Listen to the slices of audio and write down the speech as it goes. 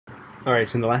Alright,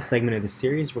 so in the last segment of the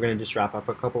series, we're going to just wrap up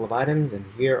a couple of items, and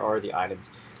here are the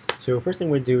items. So first thing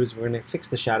we're going to do is we're going to fix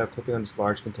the shadow clipping on this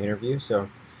large container view. So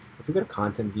if we go to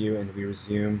content view and we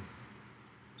resume,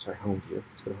 home view.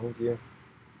 Let's go to home view.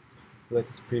 We let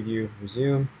this preview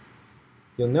resume.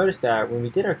 You'll notice that when we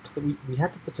did our we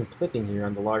had to put some clipping here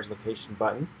on the large location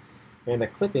button. And the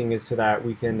clipping is so that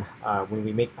we can, when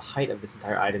we make the height of this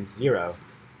entire item 0,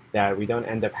 that we don't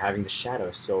end up having the shadow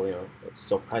still,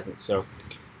 still present. So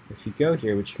if you go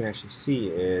here, what you can actually see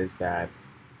is that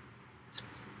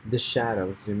this shadow,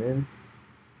 let's zoom in,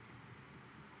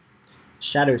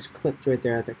 shadow is clipped right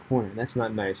there at that corner. That's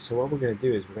not nice. So what we're going to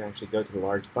do is we're going to actually go to the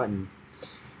large button,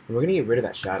 and we're going to get rid of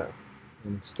that shadow.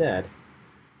 And instead,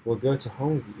 we'll go to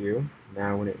home view.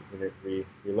 Now when it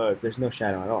reloads, there's no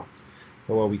shadow at all.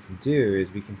 But what we can do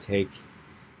is we can take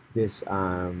this,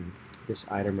 this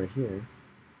item right here,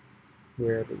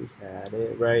 wherever we had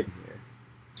it, right here.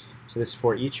 So this is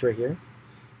for each right here.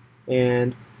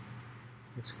 And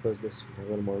let's close this with a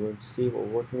little more room to see what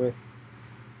we're working with.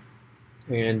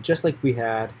 And just like we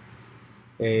had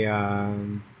a,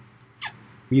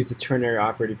 we used a ternary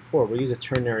operator before, we'll use a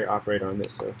ternary operator on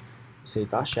this. So we'll say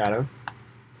dot shadow.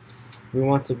 We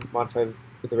want to modify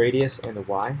with the radius and the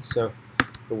y. So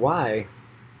the y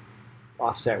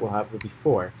offset will be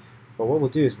 4. But what we'll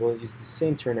do is we'll use the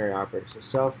same ternary operator. So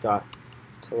self dot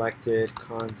selected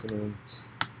continent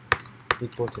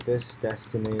equal to this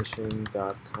destination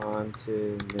dot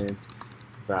continent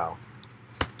val.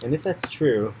 And if that's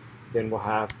true, then we'll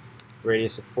have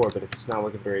radius of 4, but if it's not,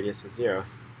 we'll give a radius of 0.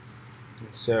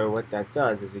 And so what that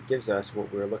does is it gives us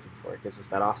what we're looking for. It gives us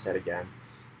that offset again.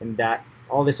 And that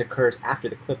all this occurs after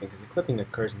the clipping, because the clipping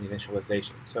occurs in the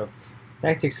initialization. So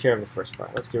that takes care of the first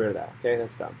part. Let's get rid of that. Okay,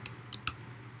 that's done.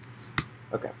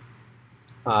 Okay.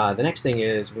 The next thing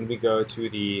is when we go to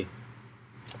the,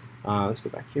 let's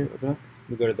go back here, open up.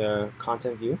 We go to the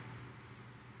content view.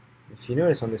 If you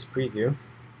notice on this preview,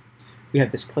 we have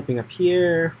this clipping up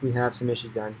here, we have some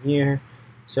issues down here.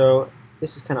 So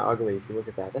this is kind of ugly if you look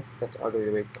at that. That's ugly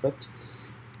the way it's clipped.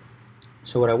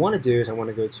 So what I want to do is I want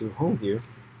to go to home view,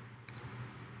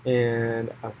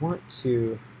 and I want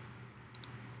to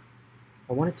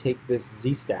take this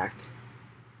Z stack,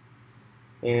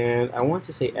 and I want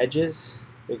to say edges,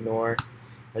 ignore.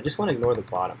 I just want to ignore the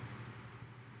bottom.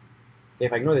 Okay,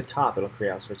 if I ignore the top, it'll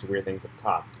create all sorts of weird things up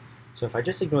top. So if I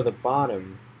just ignore the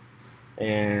bottom,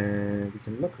 and we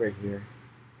can look right here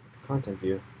at the content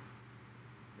view,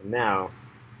 and now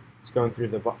it's going through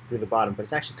the bottom, but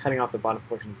it's actually cutting off the bottom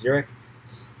portion of Zurich.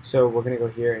 So we're going to go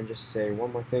here and just say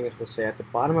one more thing. Is we'll say at the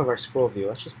bottom of our scroll view,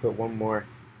 let's just put one more.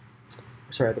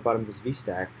 Sorry, at the bottom of this V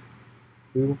stack,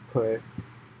 we will put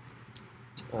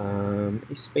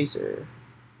a spacer.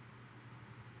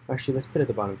 Actually, let's put it at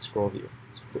the bottom of the scroll view.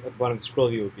 At the bottom of the scroll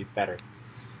view would be better.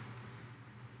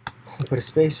 We'll put a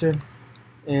spacer,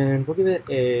 and we'll give it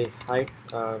a height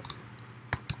of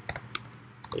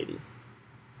 80.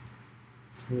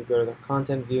 And we go to the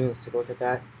content view, let's take a look at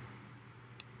that.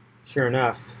 Sure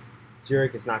enough,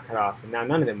 Zurich is not cut off, and now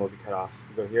none of them will be cut off.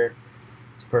 We go here,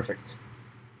 it's perfect.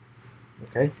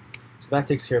 Okay, so that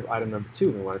takes care of item number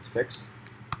 2 we wanted to fix.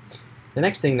 The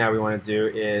next thing now we want to do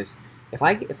is, if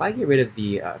I get rid of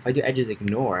the, if I do edges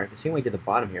ignore, the same way I did the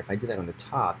bottom here, if I do that on the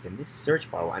top, then this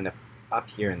search bar will end up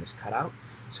here in this cutout.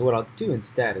 So what I'll do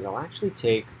instead is I'll actually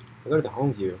take, if I go to the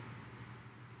home view,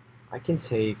 I can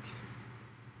take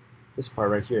this part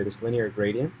right here, this linear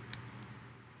gradient,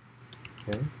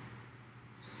 okay,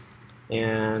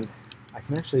 and I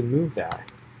can actually move that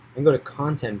and go to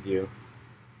content view,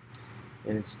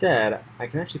 and instead I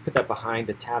can actually put that behind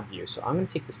the tab view. So I'm going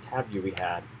to take this tab view we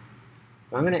had,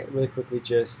 and I'm going to really quickly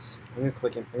just, I'm going to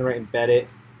click, I'm going to write embed it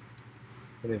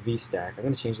in the V stack. I'm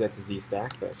going to change that to Z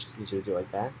stack, but it's just easier to do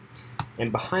like that.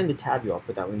 And behind the tab view, I'll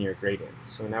put that linear gradient.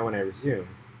 So now when I resume,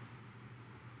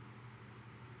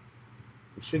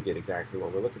 we should get exactly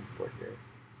what we're looking for here.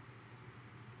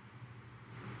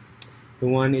 The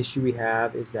one issue we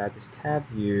have is that this tab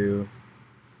view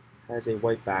has a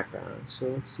white background. So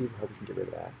let's see how we can get rid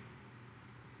of that.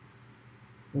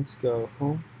 Let's go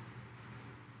home.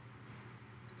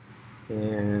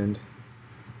 And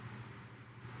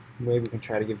maybe we can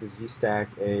try to give the Z stack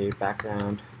a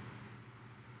background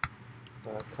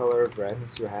color of red.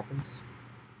 Let's see what happens.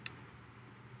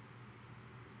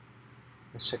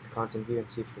 Let's check the content view and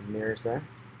see if it mirrors that.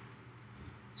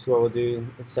 So what we'll do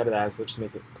instead of that is we'll just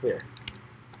make it clear.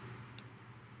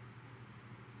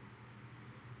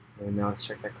 And now let's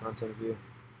check that content view.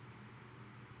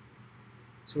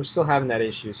 So we're still having that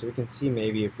issue, so we can see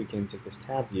maybe if we can take this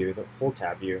tab view, the whole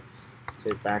tab view,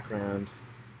 say background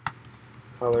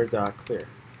color.clear.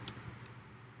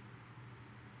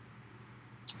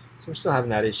 So we're still having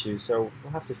that issue, so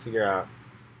we'll have to figure out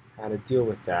how to deal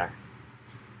with that.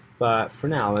 But for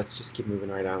now, let's just keep moving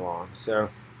right along.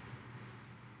 So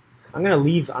I am gonna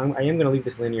leave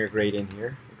this linear grade in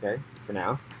here, okay, for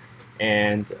now.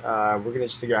 And we're gonna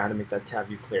just figure out how to make that tab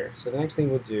view clear. So the next thing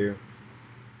we'll do,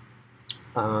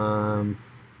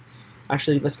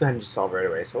 actually, let's go ahead and just solve it right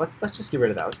away. So let's just get rid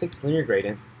of that. Let's take this linear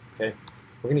gradient, okay.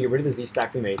 We're gonna get rid of the Z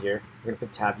stack we made here. We're gonna put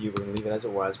the tab view. We're gonna leave it as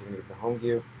it was. We're gonna get the home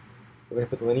view. We're gonna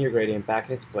put the linear gradient back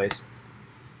in its place.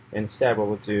 And instead, what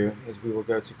we'll do is we will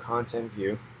go to content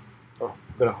view, or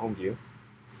go to home view,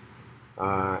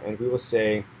 and we will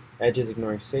say edges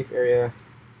ignoring safe area.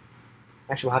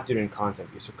 Actually, we'll have to do it in content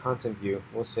view. So content view,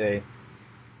 we'll say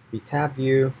the tab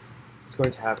view is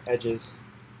going to have edges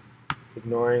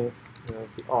ignoring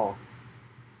the all.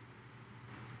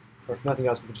 Or if nothing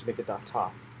else, we can just make it dot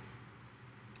top.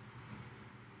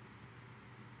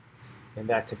 And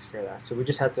that takes care of that. So we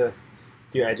just had to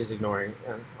do edges ignoring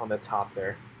on the top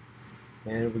there.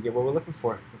 And we get what we're looking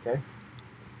for, okay?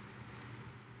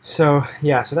 So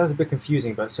yeah, so that was a bit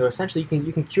confusing, but so essentially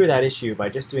you can cure that issue by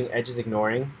just doing edges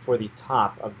ignoring for the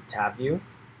top of the tab view,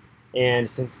 and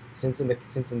since in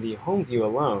the home view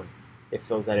alone it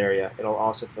fills that area, it'll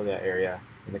also fill that area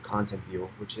in the content view,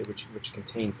 which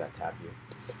contains that tab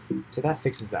view. So that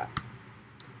fixes that.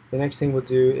 The next thing we'll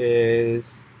do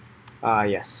is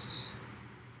yes,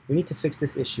 we need to fix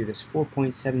this issue. This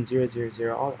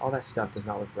 4.7000, all that stuff does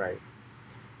not look right.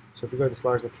 So if we go to this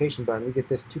large location button, we get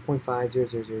this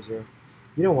 2.50000.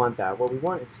 You don't want that. What we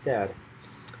want instead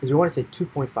is we want to say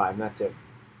 2.5, and that's it.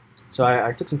 So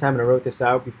I took some time and I wrote this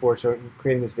out before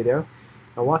creating this video.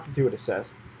 I'll walk you through what it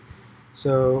says.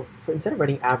 So instead of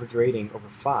writing average rating over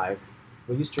 5,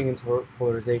 we'll use string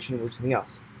interpolarization and we'll do something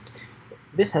else.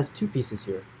 This has two pieces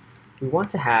here. We want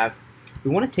to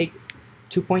take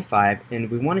 2.5 and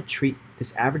we want to treat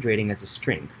this average rating as a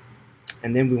string.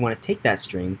 And then we want to take that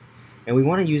string and we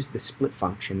want to use the split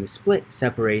function. The split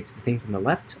separates the things on the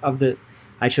left of the.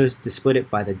 I chose to split it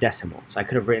by the decimal. So I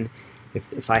could have written,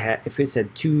 if it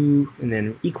said 2 and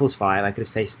then equals 5, I could have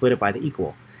said split it by the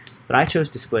equal. But I chose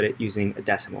to split it using a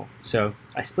decimal. So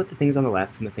I split the things on the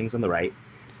left from the things on the right,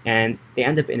 and they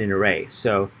end up in an array.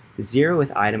 So the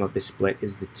 0th item of the split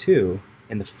is the 2,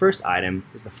 and the first item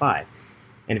is the 5.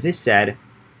 And if this said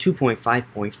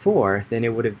 2.5.4, then it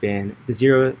would have been the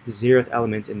 0th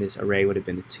element in this array would have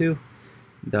been the 2.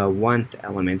 The 1th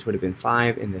element would have been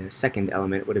 5, and the second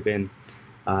element would have been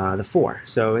the 4.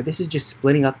 So this is just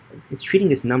splitting up, it's treating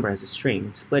this number as a string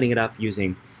and splitting it up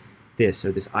using this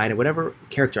or this item, whatever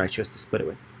character I chose to split it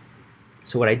with.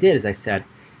 So what I did is I said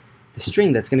the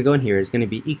string that's going to go in here is going to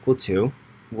be equal to,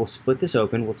 we'll split this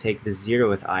open, we'll take the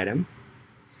 0th item,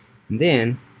 and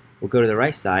then we'll go to the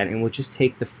right side and we'll just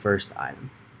take the first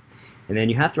item. And then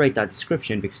you have to write dot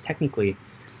description because technically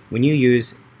when you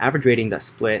use average rating dot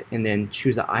split and then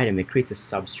choose the item, it creates a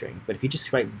substring. But if you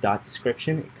just write dot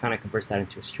description, it kind of converts that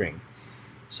into a string.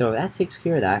 So that takes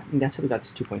care of that, and that's how we got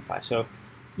this 2.5. So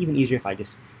even easier if I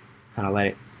just kind of let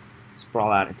it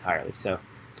sprawl out entirely. So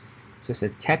it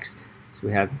says text. So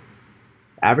we have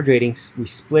average ratings. We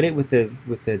split it with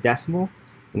the decimal,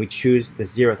 and we choose the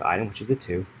 0th item, which is the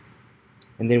 2,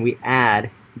 and then we add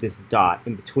this dot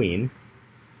in between,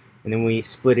 and then we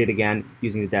split it again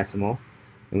using the decimal,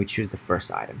 and we choose the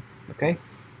first item. Okay,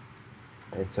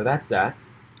 and so that's that.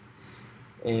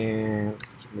 And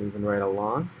let's keep moving right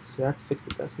along. So that's fixed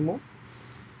the decimal.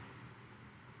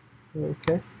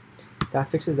 Okay, that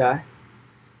fixes that.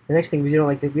 The next thing, we don't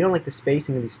like the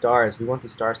spacing of these stars. We want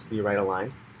these stars to be right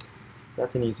aligned. So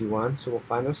that's an easy one. So we'll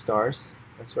find those stars.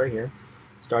 That's right here.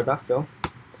 Star.fill.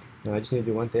 Now I just need to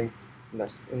do one thing.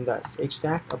 In that H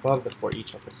stack above the for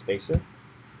each, I'll put a spacer.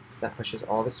 That pushes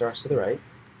all the stars to the right.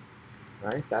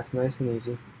 Alright, that's nice and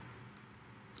easy.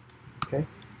 Okay.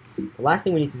 The last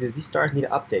thing we need to do is these stars need to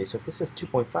update. So if this says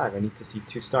 2.5, I need to see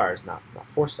 2 stars, not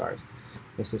 4 stars.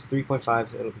 If this is 3.5,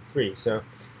 so it'll be 3. So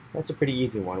that's a pretty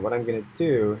easy one. What I'm going to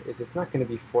do is it's not going to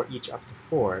be for each up to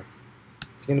 4.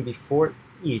 It's going to be for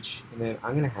each, and then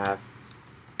I'm going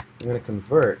to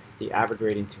convert the average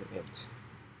rating to an int.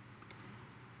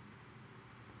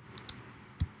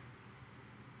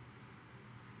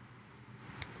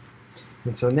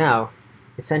 And so now,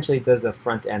 essentially it does the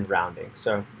front end rounding.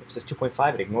 So if it says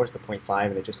 2.5, it ignores the 0.5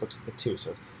 and it just looks at the 2. So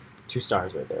it's 2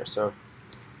 stars right there. So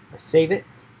I save it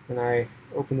and I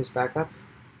open this back up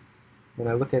and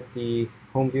I look at the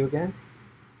home view again.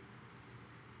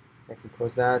 I can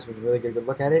close that so we can really get a good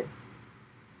look at it.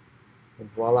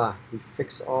 And voila, we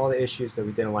fix all the issues that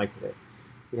we didn't like with it.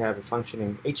 We have a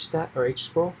functioning H stack or H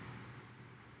scroll,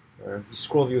 or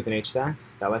scroll view with an H stack.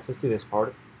 That lets us do this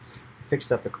part. We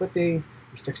fixed up the clipping.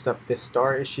 We fixed up this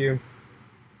star issue.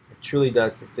 It truly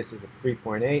does. If this is a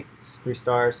 3.8, this is 3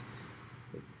 stars.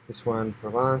 This one,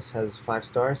 Provence, has 5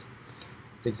 stars.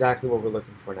 It's exactly what we're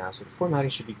looking for now. So the formatting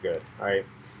should be good. All right,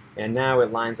 and now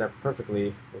it lines up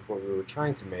perfectly with what we were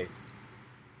trying to make,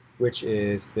 which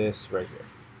is this right here.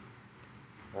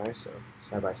 All right, so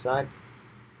side by side.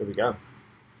 Here we go.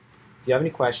 If you have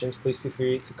any questions, please feel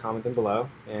free to comment them below,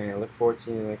 and I look forward to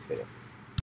seeing you in the next video.